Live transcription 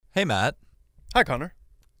Hey, Matt. Hi, Connor.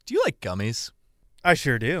 Do you like gummies? I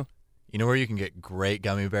sure do. You know where you can get great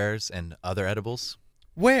gummy bears and other edibles?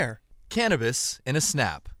 Where? Cannabis in a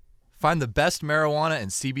snap. Find the best marijuana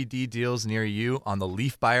and CBD deals near you on the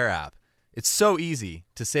Leaf Buyer app. It's so easy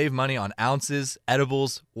to save money on ounces,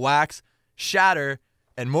 edibles, wax, shatter,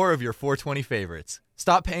 and more of your 420 favorites.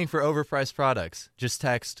 Stop paying for overpriced products. Just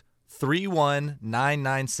text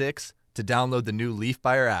 31996 to download the new Leaf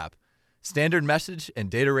Buyer app. Standard message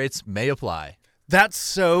and data rates may apply. That's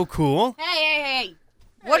so cool. Hey.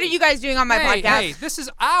 What are you guys doing on my podcast? Hey, this is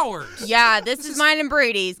ours. Yeah, this is mine and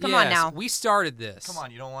Brady's. Come on now. We started this. Come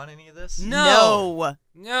on, you don't want any of this? No.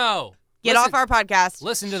 Get off our podcast.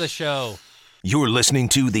 Listen to the show. You're listening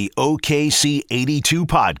to the OKC 82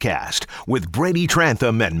 podcast with Brady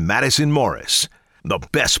Trantham and Madison Morris. The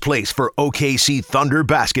best place for OKC Thunder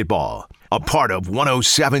basketball. A part of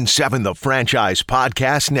 107.7 The Franchise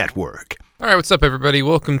Podcast Network. All right, what's up, everybody?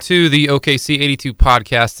 Welcome to the OKC 82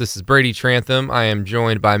 podcast. This is Brady Trantham. I am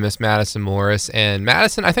joined by Miss Madison Morris. And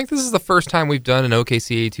Madison, I think this is the first time we've done an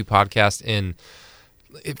OKC 82 podcast in,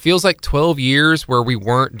 it feels like 12 years where we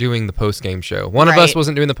weren't doing the post-game show. One of us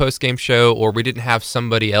wasn't doing the post-game show, or we didn't have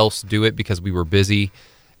somebody else do it because we were busy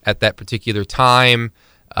at that particular time,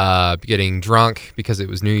 getting drunk because it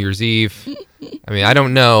was New Year's Eve. I mean, I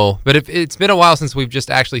don't know. But it's been a while since we've just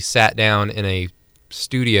actually sat down in a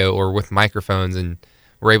studio or with microphones and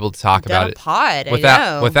we're able to talk about it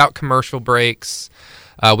without commercial breaks.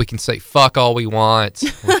 We can say fuck all we want.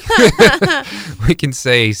 We can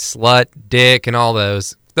say slut, dick, and all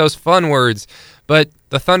those fun words. But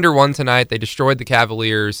the Thunder won tonight. They destroyed the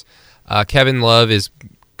Cavaliers. Kevin Love is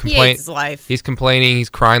He hates his life. He's complaining. He's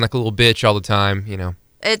crying like a little bitch all the time, you know.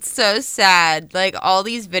 It's so sad. Like, all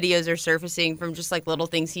these videos are surfacing from just, like, little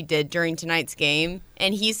things he did during tonight's game.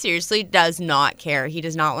 And he seriously does not care. He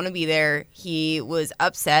does not want to be there. He was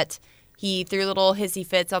upset. He threw little hissy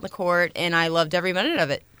fits on the court, and I loved every minute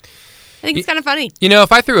of it. I think it's kind of funny. You know,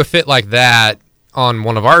 if I threw a fit like that on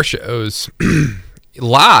one of our shows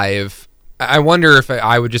live, I wonder if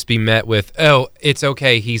I would just be met with, oh, it's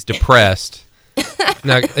okay, he's depressed.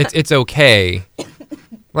 No, it's okay.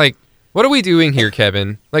 Like, what are we doing here,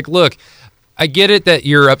 Kevin? Like, look, I get it that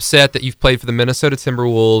you're upset that you've played for the Minnesota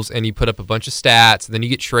Timberwolves and you put up a bunch of stats, and then you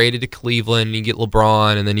get traded to Cleveland and you get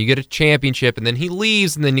LeBron, and then you get a championship, and then he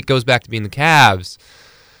leaves, and then it goes back to being the Cavs.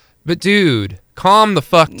 But, dude, calm the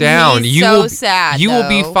fuck down. He's so sad, You will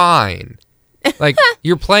be fine. Like,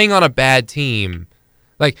 you're playing on a bad team.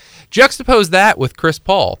 Like, juxtapose that with Chris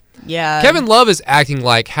Paul. Yeah. Kevin Love is acting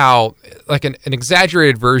like an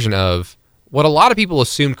exaggerated version of what a lot of people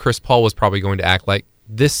assumed Chris Paul was probably going to act like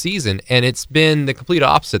this season, and it's been the complete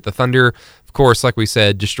opposite. The Thunder, of course, like we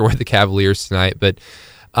said, destroyed the Cavaliers tonight, but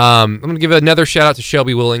I'm going to give another shout-out to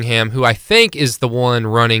Shelby Willingham, who I think is the one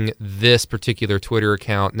running this particular Twitter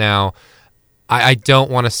account. Now, I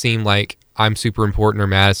don't want to seem like I'm super important or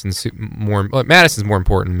Madison's more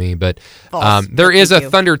important than me, but there is a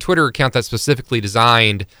Thunder Twitter account that's specifically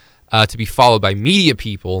designed to be followed by media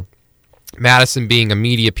people. Madison being a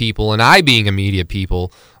media people and I being a media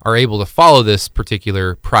people are able to follow this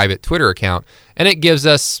particular private Twitter account, and it gives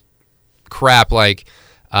us crap like,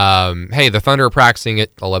 hey, the Thunder are practicing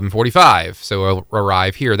at 11:45, so we'll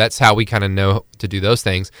arrive here. That's how we kind of know to do those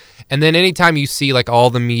things. And then anytime you see like all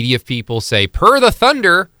the media people say, per the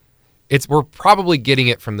Thunder, we're probably getting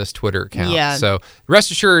it from this Twitter account. Yeah. So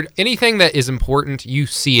rest assured, anything that is important, you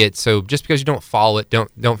see it. So just because you don't follow it, don't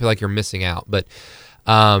feel like you're missing out. But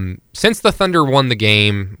since the Thunder won the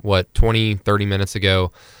game, 20-30 minutes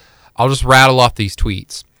ago, I'll just rattle off these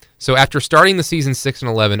tweets. So after starting the season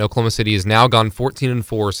 6-11, Oklahoma City has now gone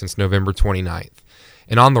 14-4 since November 29th.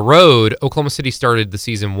 And on the road, Oklahoma City started the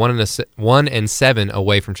season 1-7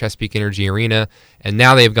 away from Chesapeake Energy Arena, and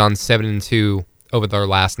now they've gone 7-2 over their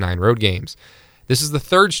last 9 road games. This is the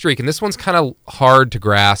third streak, and this one's kind of hard to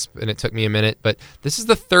grasp, and it took me a minute, but this is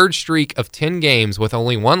the third streak of 10 games with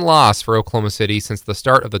only one loss for Oklahoma City since the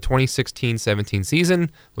start of the 2016-17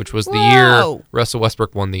 season, which was the year Russell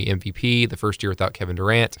Westbrook won the MVP, the first year without Kevin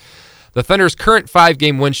Durant. The Thunder's current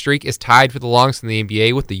 5-game win streak is tied for the longest in the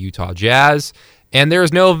NBA with the Utah Jazz, and there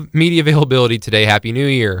is no media availability today. Happy New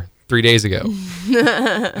Year. 3 days ago.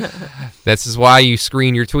 This is why you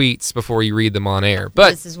screen your tweets before you read them on air.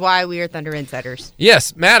 But this is why we are Thunder Insiders.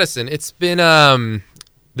 Yes, Madison, it's been I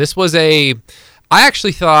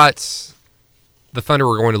actually thought the Thunder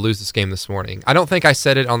were going to lose this game this morning. I don't think I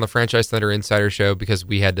said it on the Franchise Thunder Insider show because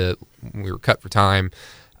we were cut for time.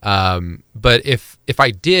 But if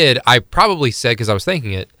I did, I probably said, because I was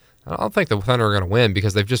thinking it, I don't think the Thunder are going to win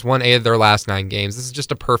because they've just won 8 of their last 9 games. This is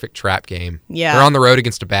just a perfect trap game. Yeah. They're on the road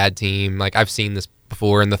against a bad team. Like, I've seen this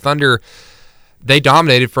before. And the Thunder, they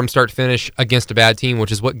dominated from start to finish against a bad team,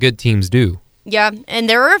 which is what good teams do. Yeah, and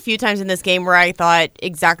there were a few times in this game where I thought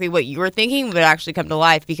exactly what you were thinking would actually come to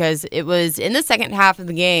life, because it was in the second half of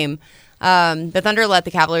the game. The Thunder let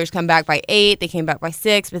the Cavaliers come back by 8. They came back by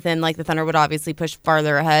 6, but then the Thunder would obviously push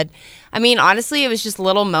farther ahead. I mean, honestly, it was just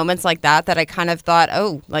little moments like that I kind of thought,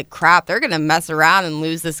 oh, crap, they're going to mess around and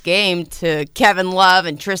lose this game to Kevin Love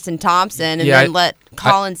and Tristan Thompson, and then let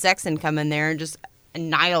Colin Sexton come in there and just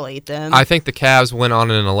annihilate them. I think the Cavs went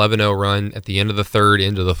on an 11-0 run at the end of the third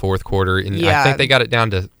into the fourth quarter, and I think they got it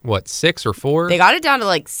down to, 6 or 4? They got it down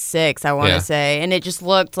to 6, I want to say, and it just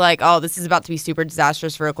looked like, oh, this is about to be super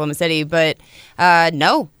disastrous for Oklahoma City, but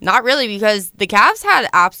no, not really, because the Cavs had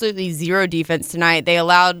absolutely zero defense tonight. They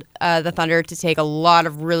allowed the Thunder to take a lot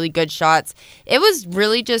of really good shots. It was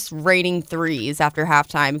really just raining threes after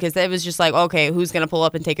halftime, because it was just okay, who's going to pull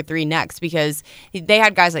up and take a three next? Because they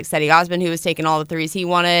had guys like Cedi Osman who was taking all the threes he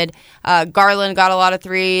wanted. Garland got a lot of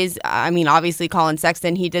threes. I mean, obviously Colin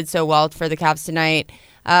Sexton, he did so well for the Cavs tonight.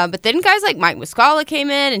 But then guys like Mike Muscala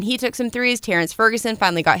came in and he took some threes. Terrence Ferguson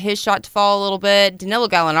finally got his shot to fall a little bit. Danilo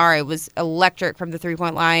Gallinari was electric from the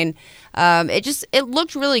three-point line. It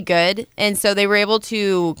looked really good, and so they were able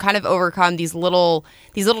to kind of overcome these little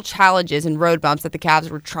challenges and road bumps that the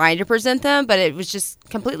Cavs were trying to present them, but it was just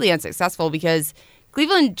completely unsuccessful because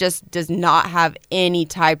Cleveland just does not have any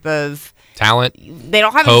type of talent. They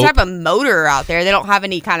don't have any type of motor out there. They don't have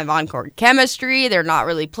any kind of on-court chemistry. They're not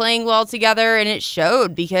really playing well together, and it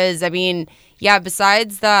showed because, I mean,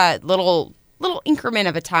 besides that little increment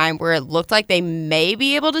of a time where it looked like they may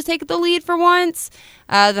be able to take the lead for once,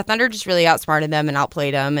 the Thunder just really outsmarted them and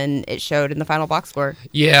outplayed them, and it showed in the final box score.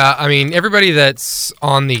 Yeah, I mean, everybody that's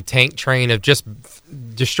on the tank train of just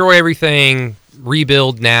destroy everything,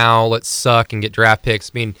 rebuild now, let's suck and get draft picks,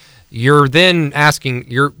 I mean, you're then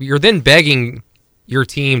begging your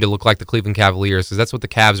team to look like the Cleveland Cavaliers, because that's what the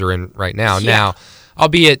Cavs are in right now. Yeah. Now,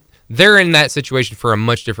 albeit they're in that situation for a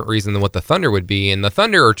much different reason than what the Thunder would be, and the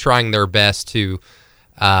Thunder are trying their best to,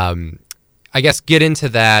 get into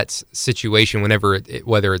that situation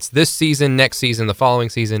whether it's this season, next season, the following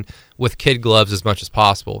season, with kid gloves as much as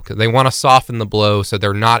possible, because they want to soften the blow so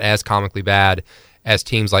they're not as comically bad as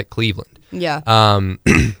teams like Cleveland. Yeah.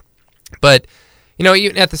 But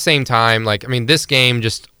even at the same time, this game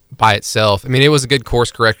just by itself, it was a good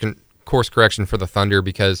course correction for the Thunder,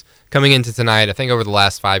 because coming into tonight, I think over the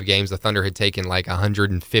last 5 games, the Thunder had taken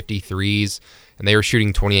 150 threes, and they were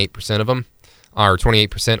shooting 28% of them, or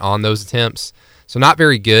 28% on those attempts. So not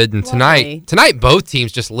very good. And tonight both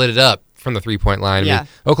teams just lit it up from the three-point line. I mean,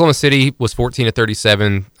 Oklahoma City was 14 of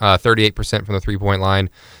 37, 38% from the three-point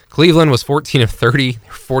line. Cleveland was 14 of 30,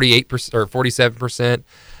 48% or 47%.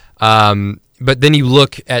 But then you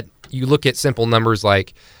look at simple numbers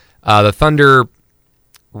like the Thunder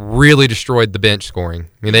really destroyed the bench scoring. I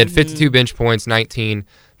mean, they had 52 bench points, 19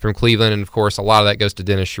 from Cleveland, and of course a lot of that goes to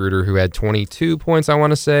Dennis Schroeder, who had 22 points, I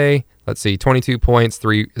want to say. Let's see, 22 points,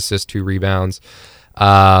 3 assists, 2 rebounds.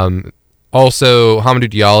 Also, Hamidou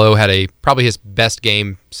Diallo had probably his best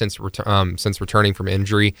game since returning from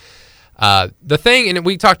injury. The thing, and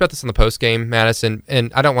we talked about this in the post game, Madison,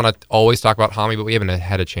 and I don't want to always talk about Hami, but we haven't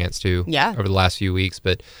had a chance to over the last few weeks.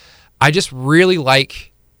 But I just really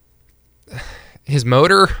like his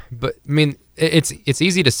motor. But I mean, it's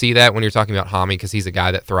easy to see that when you're talking about Hami, because he's a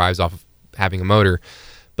guy that thrives off of having a motor.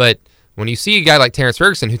 But when you see a guy like Terrence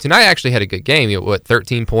Ferguson, who tonight actually had a good game,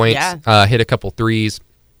 13 points, hit a couple threes.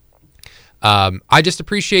 I just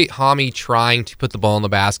appreciate Hami trying to put the ball in the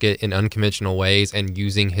basket in unconventional ways and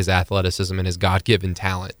using his athleticism and his God-given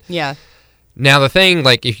talent. Yeah. Now, the thing,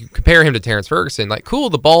 if you compare him to Terrence Ferguson, cool,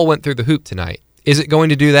 the ball went through the hoop tonight. Is it going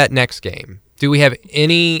to do that next game? Do we have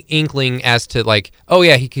any inkling as to, oh,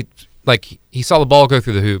 yeah, he could, he saw the ball go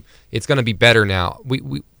through the hoop. It's going to be better now.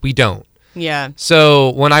 We don't. Yeah.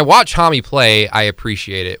 So when I watch Hami play, I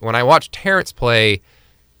appreciate it. When I watch Terrence play,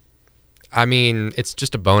 it's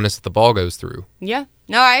just a bonus that the ball goes through. Yeah.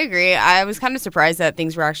 No, I agree. I was kind of surprised that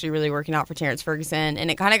things were actually really working out for Terrence Ferguson. And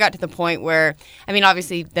it kind of got to the point where,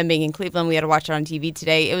 obviously, them being in Cleveland, we had to watch it on TV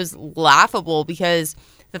today. It was laughable because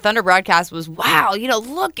the Thunder broadcast was, wow,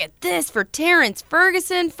 look at this for Terrence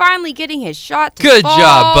Ferguson finally getting his shot to Good fall.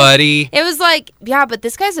 job, buddy. It was but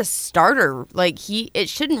this guy's a starter. It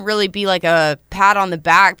shouldn't really be a pat on the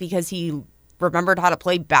back because he remembered how to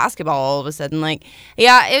play basketball all of a sudden.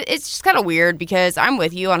 It's just kind of weird because I'm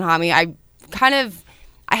with you on Hami.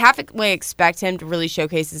 I half expect him to really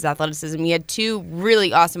showcase his athleticism. He had 2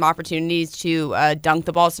 really awesome opportunities to dunk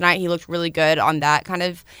the ball tonight. He looked really good on that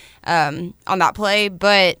on that play.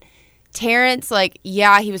 But Terrence,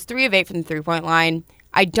 he was 3 of 8 from the 3-point line.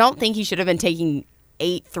 I don't think he should have been taking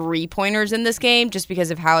 8 3-pointers in this game just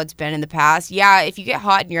because of how it's been in the past. Yeah, if you get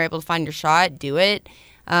hot and you're able to find your shot, do it.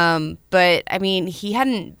 But, I mean, he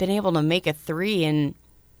hadn't been able to make a 3 in,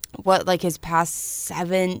 his past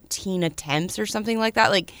 17 attempts or something like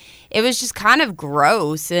that. Like, it was just kind of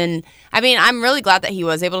gross. And, I mean, I'm really glad that he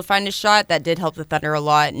was able to find his shot. That did help the Thunder a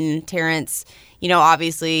lot. And Terrence,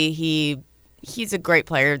 obviously he's a great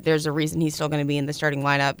player. There's a reason he's still going to be in the starting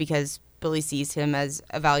lineup because Billy sees him as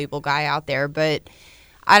a valuable guy out there. But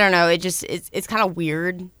I don't know. It's kind of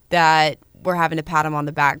weird that we're having to pat him on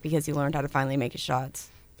the back because he learned how to finally make his shots.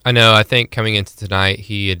 I know. I think coming into tonight,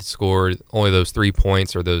 he had scored only those 3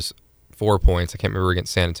 points or those 4 points. I can't remember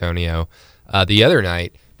against San Antonio. The other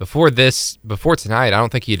night, before tonight, I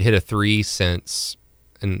don't think he had hit a 3 since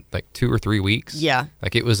in like 2 or 3 weeks. Yeah.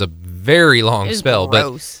 Like it was a very long spell.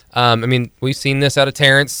 Gross. But I mean, we've seen this out of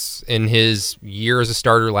Terrence in his year as a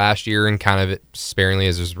starter last year and kind of sparingly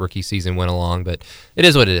as his rookie season went along. But it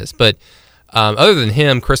is what it is. But other than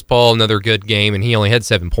him, Chris Paul, another good game, and he only had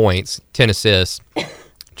 7 points, 10 assists.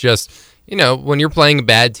 Just, when you're playing a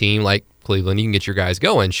bad team like Cleveland, you can get your guys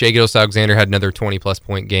going. Shai Gilgeous-Alexander had another 20-plus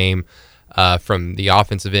point game from the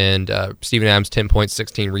offensive end. Steven Adams, 10 points,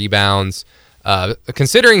 16 rebounds.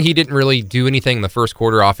 Considering he didn't really do anything in the first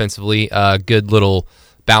quarter offensively, good little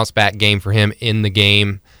bounce-back game for him in the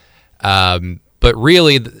game. But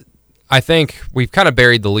really, I think we've kind of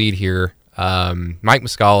buried the lead here. Mike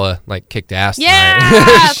Muscala kicked ass Yeah,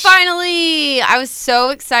 tonight. finally! I was so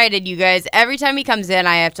excited, you guys. Every time he comes in,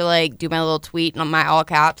 I have to do my little tweet on my all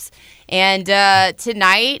caps. And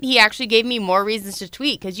tonight, he actually gave me more reasons to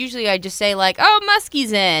tweet because usually I just say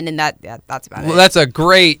Muskie's in, and that's about it. Well, that's a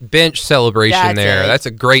great bench celebration That's there. it. That's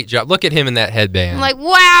a great job. Look at him in that headband. I'm like,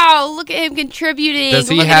 wow, look at him contributing. Does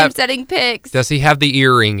he Look at have- him setting picks. Does he have the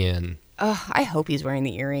earring in? I hope he's wearing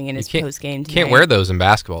the earring in his can't- post game. Can't wear those in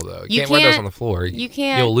basketball though. You You can't wear those can't- on the floor. you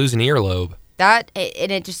can't. You'll lose an earlobe.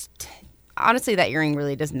 It just honestly, that earring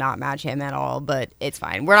really does not match him at all. But it's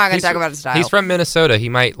fine. We're not going to talk about his style. He's from Minnesota. He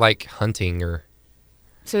might like hunting or.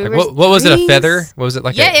 So he Like, wears what was it? A rings? feather? What was it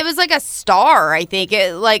like? Yeah, it was like a star. I think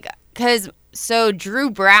because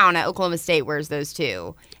Drew Brown at Oklahoma State wears those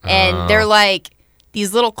too, and they're like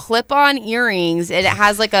these little clip-on earrings, and it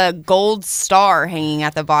has like a gold star hanging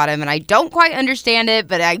at the bottom, and I don't quite understand it,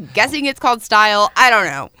 but I'm guessing it's called style. I don't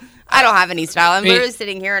know. I don't have any style. I'm literally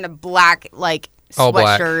sitting here in a black All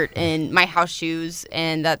black. sweatshirt and my house shoes,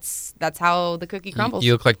 and that's how the cookie crumbles.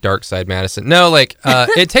 You look like Dark Side Madison. No,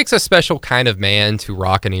 it takes a special kind of man to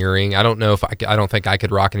rock an earring. I don't know if I don't think I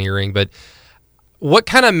could rock an earring, but what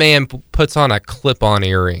kind of man puts on a clip-on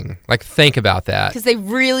earring? Think about that. Because they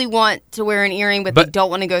really want to wear an earring, but they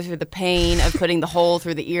don't want to go through the pain of putting the hole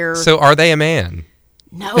through the ear. So are they a man?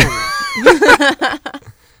 No.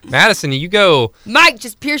 Madison, you go. Mike,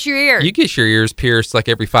 just pierce your ear. You get your ears pierced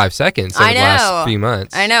every 5 seconds over I the know. last few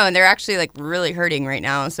months. I know, and they're actually really hurting right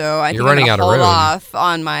now. So I You're think running I'm out gonna of hold room. off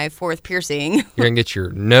on my 4th piercing. You're going to get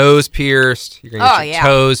your nose pierced. You're going to get your yeah.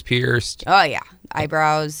 toes pierced. Oh yeah,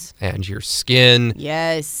 eyebrows. And your skin.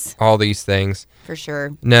 Yes, All these things. for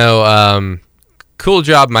sure. No, cool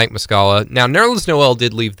job, Mike Muscala. Now, Nerlens Noel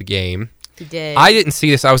did leave the game. He did. I didn't see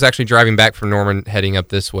this. I was actually driving back from Norman heading up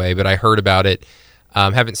this way, but I heard about it.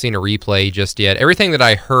 Haven't seen a replay just yet. Everything that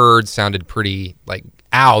I heard sounded pretty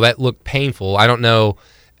ow, that looked painful. I don't know.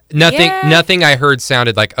 Nothing I heard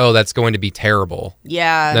sounded like, oh, that's going to be terrible.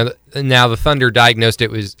 Yeah. Now the Thunder diagnosed it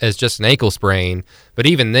as just an ankle sprain, but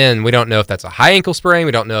even then, we don't know if that's a high ankle sprain.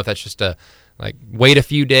 We don't know if that's just wait a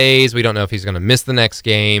few days. We don't know if he's going to miss the next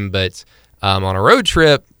game. But on a road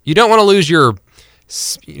trip, you don't want to lose your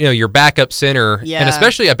backup center, Yeah. and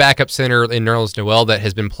especially a backup center in Nerlens Noel that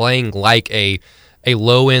has been playing like a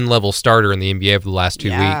low-end level starter in the NBA over the last 2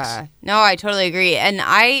 weeks. No, I totally agree. And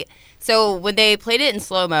so when they played it in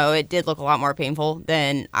slow-mo, it did look a lot more painful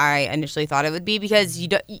than I initially thought it would be because you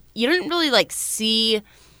didn't really see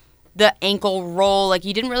the ankle roll.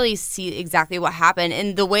 You didn't really see exactly what happened.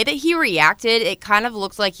 And the way that he reacted, it kind of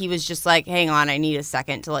looked like he was just hang on, I need a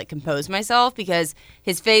second to compose myself because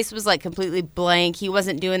his face was completely blank. He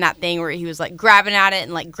wasn't doing that thing where he was grabbing at it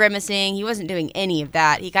and grimacing. He wasn't doing any of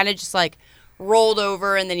that. He kind of just rolled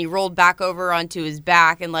over and then he rolled back over onto his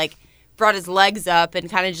back and brought his legs up and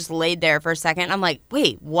kind of just laid there for a second. I'm like,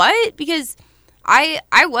 wait, what? Because I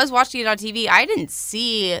was watching it on TV. I didn't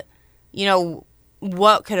see,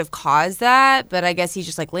 what could have caused that, but I guess he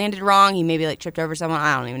just landed wrong. He maybe tripped over someone.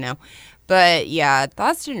 I don't even know. But yeah,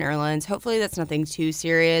 thoughts to Nerlens. Hopefully that's nothing too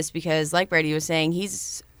serious because like Brady was saying,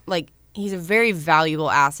 he's a very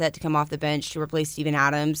valuable asset to come off the bench to replace Steven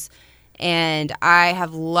Adams. And I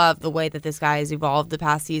have loved the way that this guy has evolved the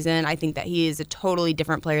past season. I think that he is a totally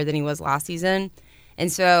different player than he was last season.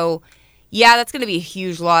 And so, yeah, that's going to be a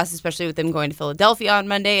huge loss, especially with them going to Philadelphia on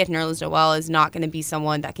Monday. If Nerlens Noel is not going to be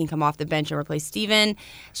someone that can come off the bench and replace Steven,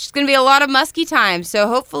 it's just going to be a lot of Muskie time. So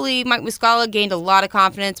hopefully Mike Muscala gained a lot of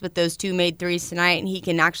confidence with those 2 made threes tonight, and he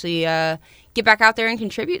can actually get back out there and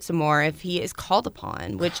contribute some more if he is called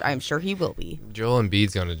upon, which I'm sure he will be. Joel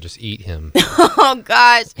Embiid's going to just eat him. Oh,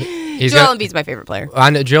 gosh. Joel Embiid's my favorite player. I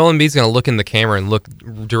know Joel Embiid's going to look in the camera and look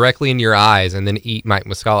directly in your eyes and then eat Mike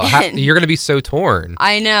Muscala. You're going to be so torn.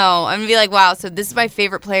 I know. I'm going to be like, wow, so this is my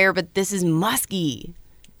favorite player, but this is Muskie.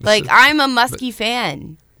 I'm a Muskie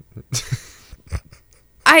fan.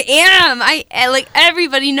 I am. I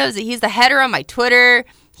everybody knows it. He's the header on my Twitter.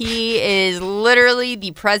 He is literally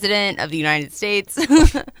the president of the United States.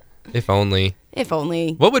 If only. If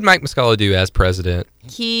only. What would Mike Muscala do as president?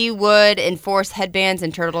 He would enforce headbands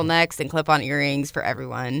and turtlenecks and clip-on earrings for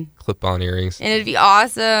everyone. Clip-on earrings. And it'd be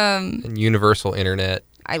awesome. And universal internet.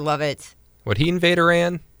 I love it. Would he invade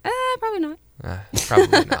Iran? Probably not.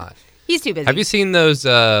 Probably not. He's too busy. Have you seen those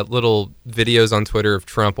little videos on Twitter of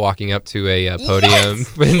Trump walking up to a podium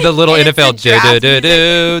with the little And it's NFL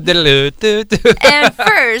the And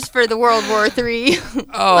first for the World War III.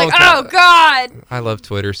 Oh, oh God. I love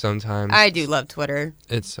Twitter sometimes. I do love Twitter.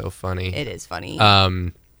 It's so funny. It is funny.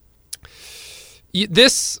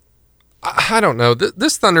 This, I don't know.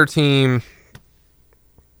 This Thunder team,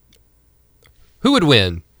 who would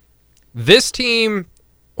win? This team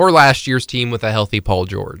or last year's team with a healthy Paul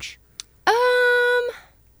George?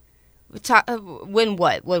 Win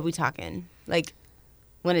what? What are we talking?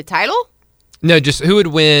 Win a title? No, just who would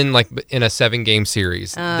win in a 7-game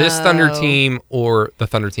series? This Thunder team or the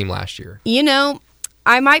Thunder team last year? You know,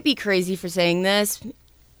 I might be crazy for saying this.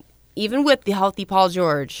 Even with the healthy Paul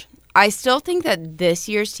George, I still think that this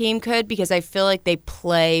year's team could, because I feel like they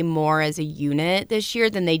play more as a unit this year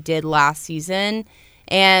than they did last season.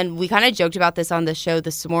 And we kind of joked about this on the show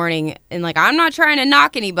this morning. And I'm not trying to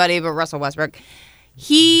knock anybody, but Russell Westbrook,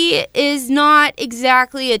 he is not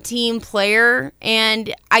exactly a team player,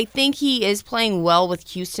 and I think he is playing well with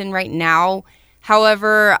Houston right now.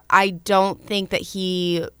 However, I don't think that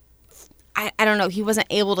I don't know, he wasn't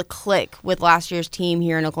able to click with last year's team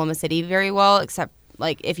here in Oklahoma City very well, except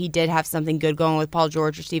if he did have something good going with Paul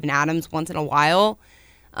George or Steven Adams once in a while.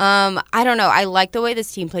 I don't know. I like the way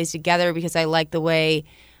this team plays together because I like the way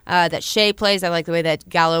that Shea plays. I like the way that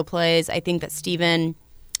Gallo plays. I think that Steven,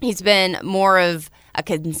 he's been more of a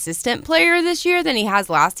consistent player this year than he has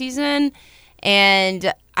last season.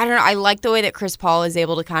 And I don't know, I like the way that Chris Paul is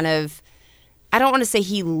able to kind of, I don't want to say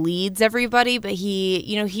he leads everybody, but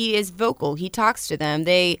he is vocal. He talks to them.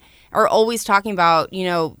 They are always talking about,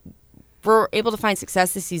 we're able to find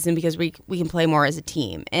success this season because we can play more as a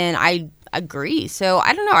team. And I agree. So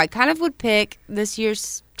I don't know, I kind of would pick this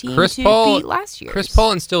year's team to beat last year's. Chris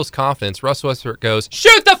Paul instills confidence. Russell Westbrook goes,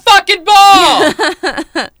 shoot the fucking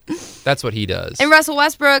ball! That's what he does. And Russell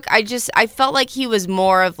Westbrook, I felt like he was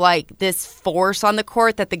more of this force on the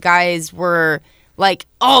court that the guys were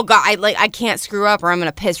oh God, I can't screw up or I'm going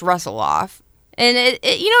to piss Russell off. And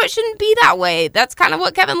it shouldn't be that way. That's kind of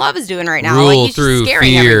what Kevin Love is doing right now. Rule he's through just scaring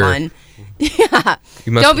fear. everyone. Yeah.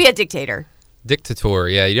 Don't be a dictator. Dictator,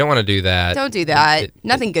 yeah, you don't want to do that. Don't do that.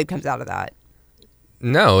 Nothing good comes out of that.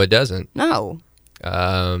 No, it doesn't. No.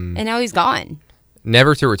 And now he's gone.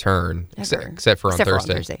 Never to return, except for on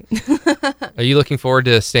Thursday. Are you looking forward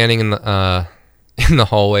to standing in the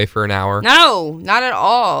hallway for an hour? No, not at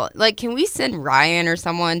all. Can we send Ryan or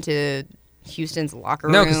someone to Houston's locker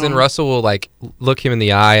room? No, because then Russell will look him in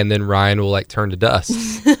the eye, and then Ryan will turn to dust.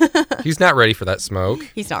 He's not ready for that smoke.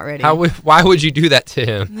 He's not ready. Why would you do that to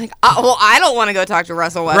him? Well, I don't want to go talk to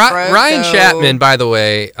Russell Westbrook. Ryan Chapman, by the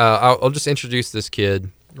way, I'll just introduce this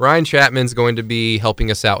kid. Ryan Chapman's going to be helping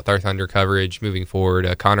us out with our Thunder coverage moving forward.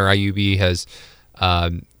 Connor Ayubi has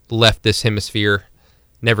left this hemisphere,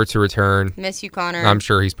 never to return. Miss you, Connor. I'm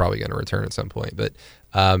sure he's probably going to return at some point, but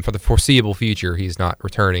for the foreseeable future, he's not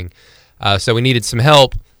returning. So we needed some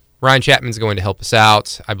help. Ryan Chapman's going to help us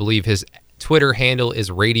out. I believe his Twitter handle is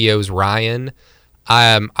Radios Ryan.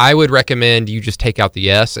 I would recommend you just take out the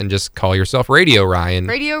S and just call yourself Radio Ryan.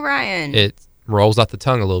 Radio Ryan. It rolls off the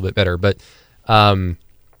tongue a little bit better. But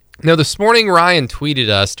no, this morning Ryan tweeted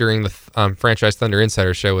us during the Franchise Thunder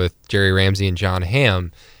Insider Show with Jerry Ramsey and John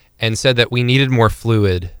Hamm and said that we needed more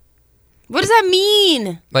fluid. What does that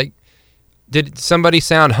mean? Did somebody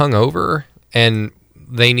sound hungover and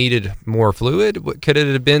they needed more fluid? Could it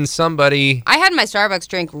have been somebody? I had my Starbucks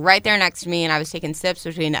drink right there next to me, and I was taking sips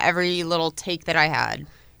between every little take that I had.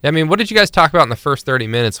 I mean, what did you guys talk about in the first 30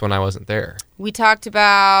 minutes when I wasn't there? We talked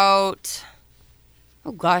about,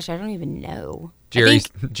 oh gosh, I don't even know.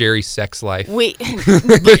 Jerry's sex life. Wait.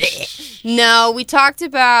 No, we talked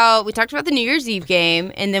about the New Year's Eve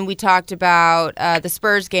game, and then we talked about the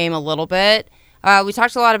Spurs game a little bit. We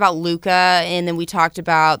talked a lot about Luka, and then we talked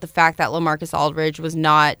about the fact that LaMarcus Aldridge was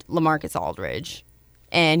not LaMarcus Aldridge,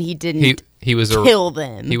 and he didn't he was kill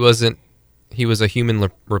them. He wasn't. He was a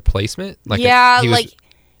human replacement. He was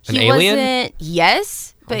an alien. Wasn't,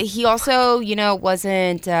 yes, but he also,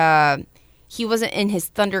 wasn't. He wasn't in his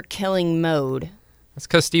thunder killing mode. That's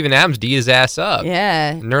because Steven Adams D'd his ass up.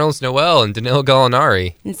 Yeah. Nerlens Noel and Danilo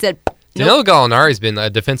Gallinari. And said, Danilo Gallinari's been a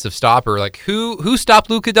defensive stopper. Like who stopped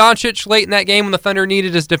Luka Doncic late in that game when the Thunder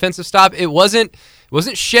needed his defensive stop? It wasn't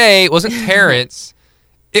Shea. It wasn't Terrence.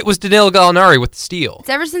 It was Danilo Gallinari with the steal. It's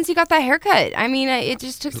ever since he got that haircut. I mean, it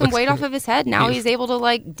just took some weight off of his head. Now he's able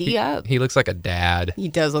to D up. He looks like a dad. He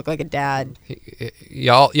does look like a dad.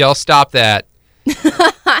 Y'all stop that.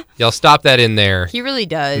 Y'all stop that in there. He really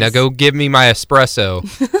does. Now go give me my espresso.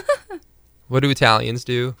 What do Italians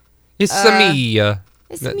do? It's mia.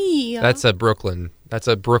 It's me. That's a Brooklyn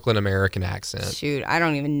American accent. Shoot, I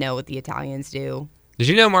don't even know what the Italians do. Did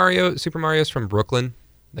you know Super Mario's from Brooklyn?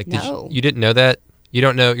 No. You didn't know that? You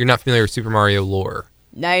don't know? You're not familiar with Super Mario lore?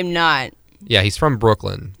 I'm not. Yeah, he's from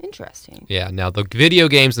Brooklyn. Interesting. Yeah, now the video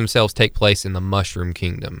games themselves take place in the Mushroom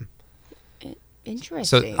Kingdom.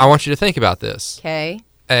 Interesting. So I want you to think about this. Okay.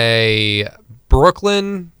 A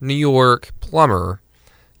Brooklyn, New York plumber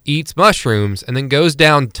eats mushrooms and then goes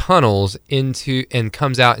down tunnels and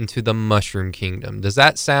comes out into the Mushroom Kingdom. Does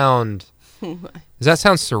that sound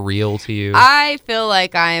surreal to you? I feel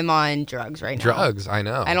like I am on drugs right now. Drugs, I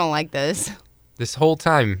know. I don't like this. This whole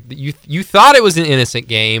time, you thought it was an innocent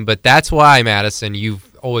game, but that's why, Madison,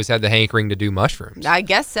 you've always had the hankering to do mushrooms. I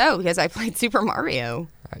guess so, because I played Super Mario.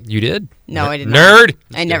 You did? No, I did not. Nerd!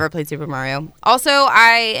 I never played Super Mario. Also,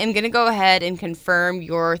 I am going to go ahead and confirm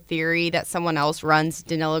your theory that someone else runs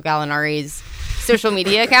Danilo Gallinari's social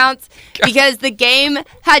media accounts because the game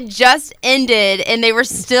had just ended and they were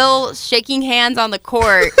still shaking hands on the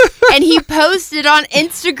court. And he posted on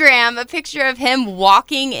Instagram a picture of him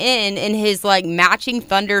walking in his matching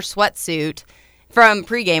Thunder sweatsuit from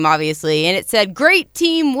pregame, obviously. And it said, "Great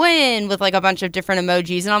team win," with a bunch of different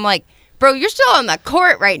emojis. And I'm like, bro, you're still on the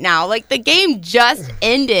court right now. The game just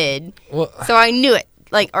ended. Well, so I knew it.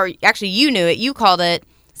 Or actually, you knew it. You called it.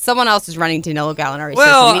 Someone else is running Danilo Gallinari's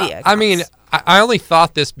social media accounts. I mean, I only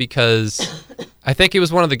thought this because I think it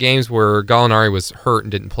was one of the games where Gallinari was hurt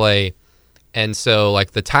and didn't play. And so,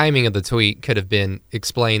 the timing of the tweet could have been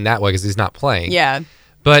explained that way because he's not playing. Yeah.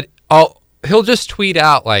 But he'll just tweet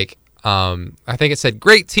out, I think it said,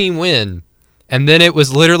 "Great team win." And then it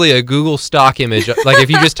was literally a Google stock image. If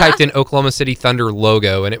you just typed in Oklahoma City Thunder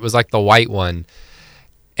logo, and it was the white one.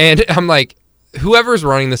 And I'm like, whoever's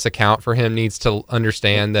running this account for him needs to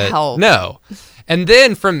understand that. Help. No. And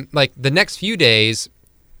then from the next few days,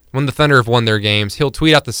 when the Thunder have won their games, he'll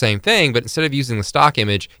tweet out the same thing, but instead of using the stock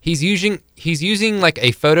image, he's using a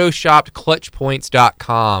photoshopped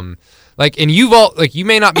clutchpoints.com. And you've all you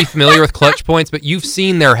may not be familiar with Clutch Points, but you've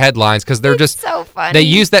seen their headlines because they're just so funny. They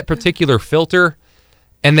use that particular filter,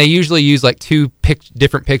 and they usually use two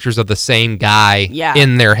different pictures of the same guy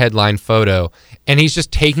in their headline photo, and he's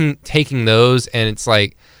just taking those, and it's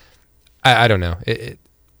I don't know.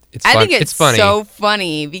 It's fun. I think it's funny. so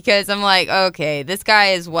funny because I'm like, okay, this guy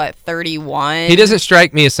is 31. He doesn't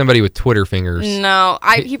strike me as somebody with Twitter fingers. No,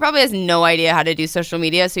 he probably has no idea how to do social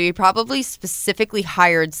media, so he probably specifically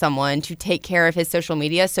hired someone to take care of his social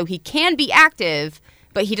media so he can be active,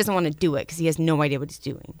 but he doesn't want to do it because he has no idea what he's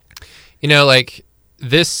doing.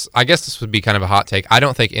 This, I guess this would be kind of a hot take. I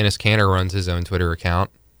don't think Enes Kanter runs his own Twitter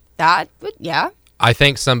account. Yeah. I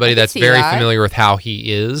think somebody that's very familiar with how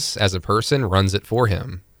he is as a person runs it for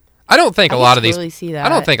him. I don't think a lot of these. I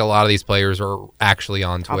don't think a lot of these players are actually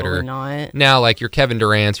on Twitter. Probably not. Now, your Kevin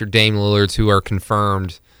Durant's, your Dame Lillard's, who are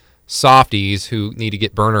confirmed softies who need to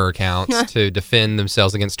get burner accounts to defend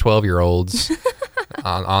themselves against 12-year-olds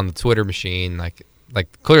on the Twitter machine.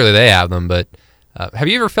 Clearly they have them, but have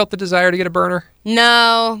you ever felt the desire to get a burner?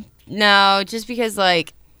 No, just because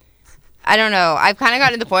I don't know. I've kind of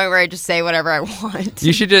gotten to the point where I just say whatever I want.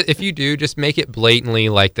 You should, if you do, just make it blatantly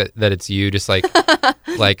that it's you, just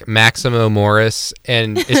like Maximo Morris,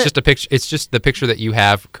 and it's just a picture. It's just the picture that you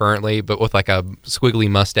have currently, but with a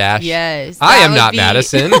squiggly mustache. Yes, I am not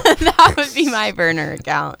Madison. That would be my burner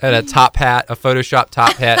account. And a top hat, a Photoshop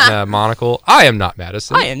top hat, and a monocle. I am not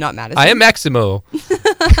Madison. I am not Madison. I am Maximo.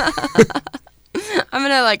 I'm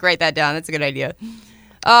gonna write that down. That's a good idea.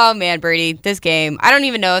 Oh, man, Brady, this game. I don't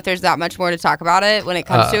even know if there's that much more to talk about it when it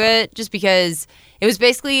comes to it, just because it was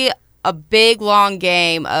basically a big, long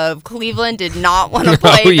game of Cleveland did not want to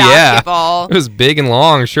play basketball. It was big and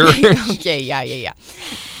long, sure. Okay, yeah.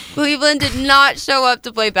 Cleveland did not show up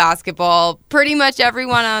to play basketball. Pretty much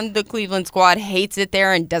everyone on the Cleveland squad hates it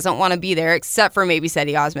there and doesn't want to be there, except for maybe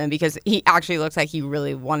Cedi Osman, because he actually looks like he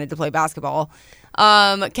really wanted to play basketball.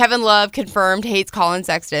 Kevin Love confirmed hates Colin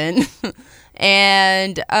Sexton.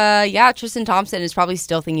 And, Tristan Thompson is probably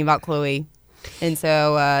still thinking about Chloe. And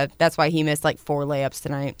so that's why he missed like 4 layups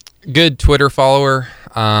tonight. Good Twitter follower.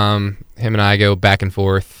 Him and I go back and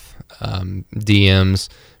forth, DMs.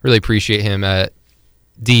 Really appreciate him at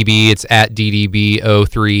DB. It's at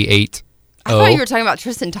DDB038. I thought you were talking about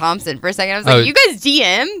Tristan Thompson for a second. I was like, you guys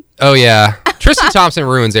DM? Oh, yeah. Tristan Thompson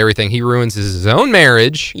ruins everything. He ruins his own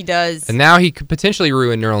marriage. He does. And now he could potentially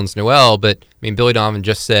ruin Nerlens Noel. But, I mean, Billy Donovan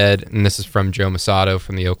just said, and this is from Joe Masato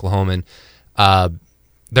from the Oklahoman,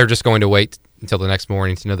 they're just going to wait until the next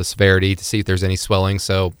morning to know the severity to see if there's any swelling.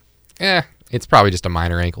 So, it's probably just a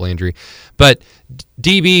minor ankle injury. But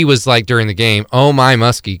DB was like during the game, oh my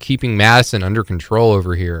Muskie, keeping Madison under control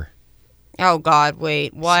over here. Oh God,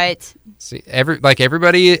 wait, what? See,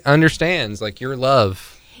 everybody understands like your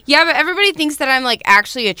love. Yeah, but everybody thinks that I'm like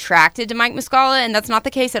actually attracted to Mike Muscala, and that's not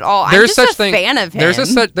the case at all. There's I'm just a fan of him.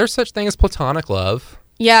 There's such thing as platonic love.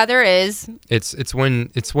 Yeah, there is. It's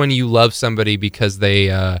when you love somebody because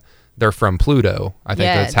they're from Pluto. I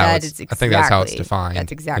think that's how it's defined.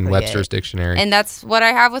 That's exactly in Webster's it. dictionary. And that's what I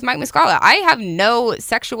have with Mike Muscala. I have no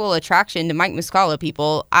sexual attraction to Mike Muscala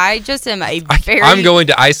people. I just am I'm going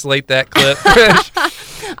to isolate that clip.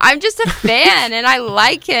 I'm just a fan, and I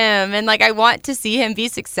like him, and like I want to see him be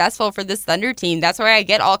successful for this Thunder team. That's why I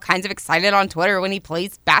get all kinds of excited on Twitter when he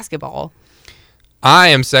plays basketball. I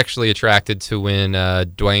am sexually attracted to when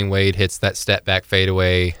Dwayne Wade hits that step back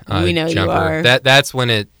fadeaway we know jumper. You are. That's when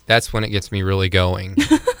it gets me really going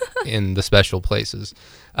in the special places.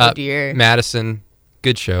 Oh dear. Madison,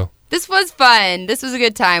 good show. This was fun. This was a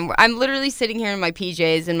good time. I'm literally sitting here in my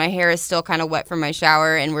PJs, and my hair is still kind of wet from my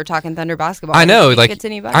shower, and we're talking Thunder basketball. I know, like it's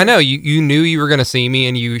any better. I know you knew you were going to see me,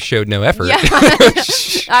 and you showed no effort. Yeah,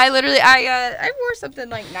 I wore something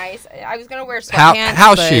like nice. I was gonna wear sweatpants.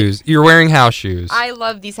 House shoes. You're wearing house shoes. I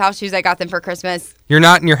love these house shoes. I got them for Christmas. You're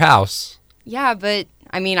not in your house. Yeah, but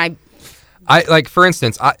I mean, I like for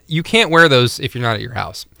instance, you can't wear those if you're not at your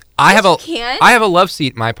house. I have a love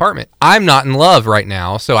seat in my apartment. I'm not in love right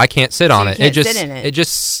now, so I can't sit on it. Sit in it. It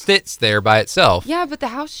just sits there by itself. Yeah, but the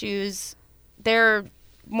house shoes, they're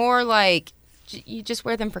more like you just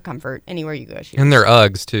wear them for comfort anywhere you go. Shoes. And they're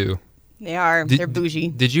Uggs too. They are. They're bougie.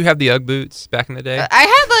 Did you have the Ugg boots back in the day? I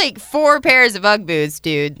had like 4 pairs of Ugg boots,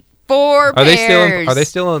 dude. 4 pairs. Are they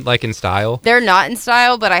still like in style? They're not in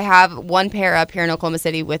style, but I have 1 pair up here in Oklahoma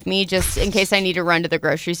City with me just in case I need to run to the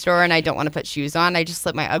grocery store and I don't want to put shoes on. I just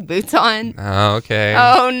slip my Ugg boots on. Oh, okay.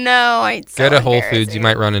 Oh no, it's so go to Whole Foods. embarrassing. You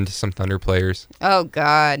might run into some Thunder players. Oh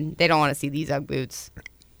God, they don't want to see these Ugg boots.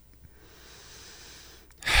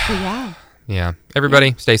 So, yeah. Yeah.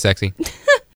 Everybody, stay sexy.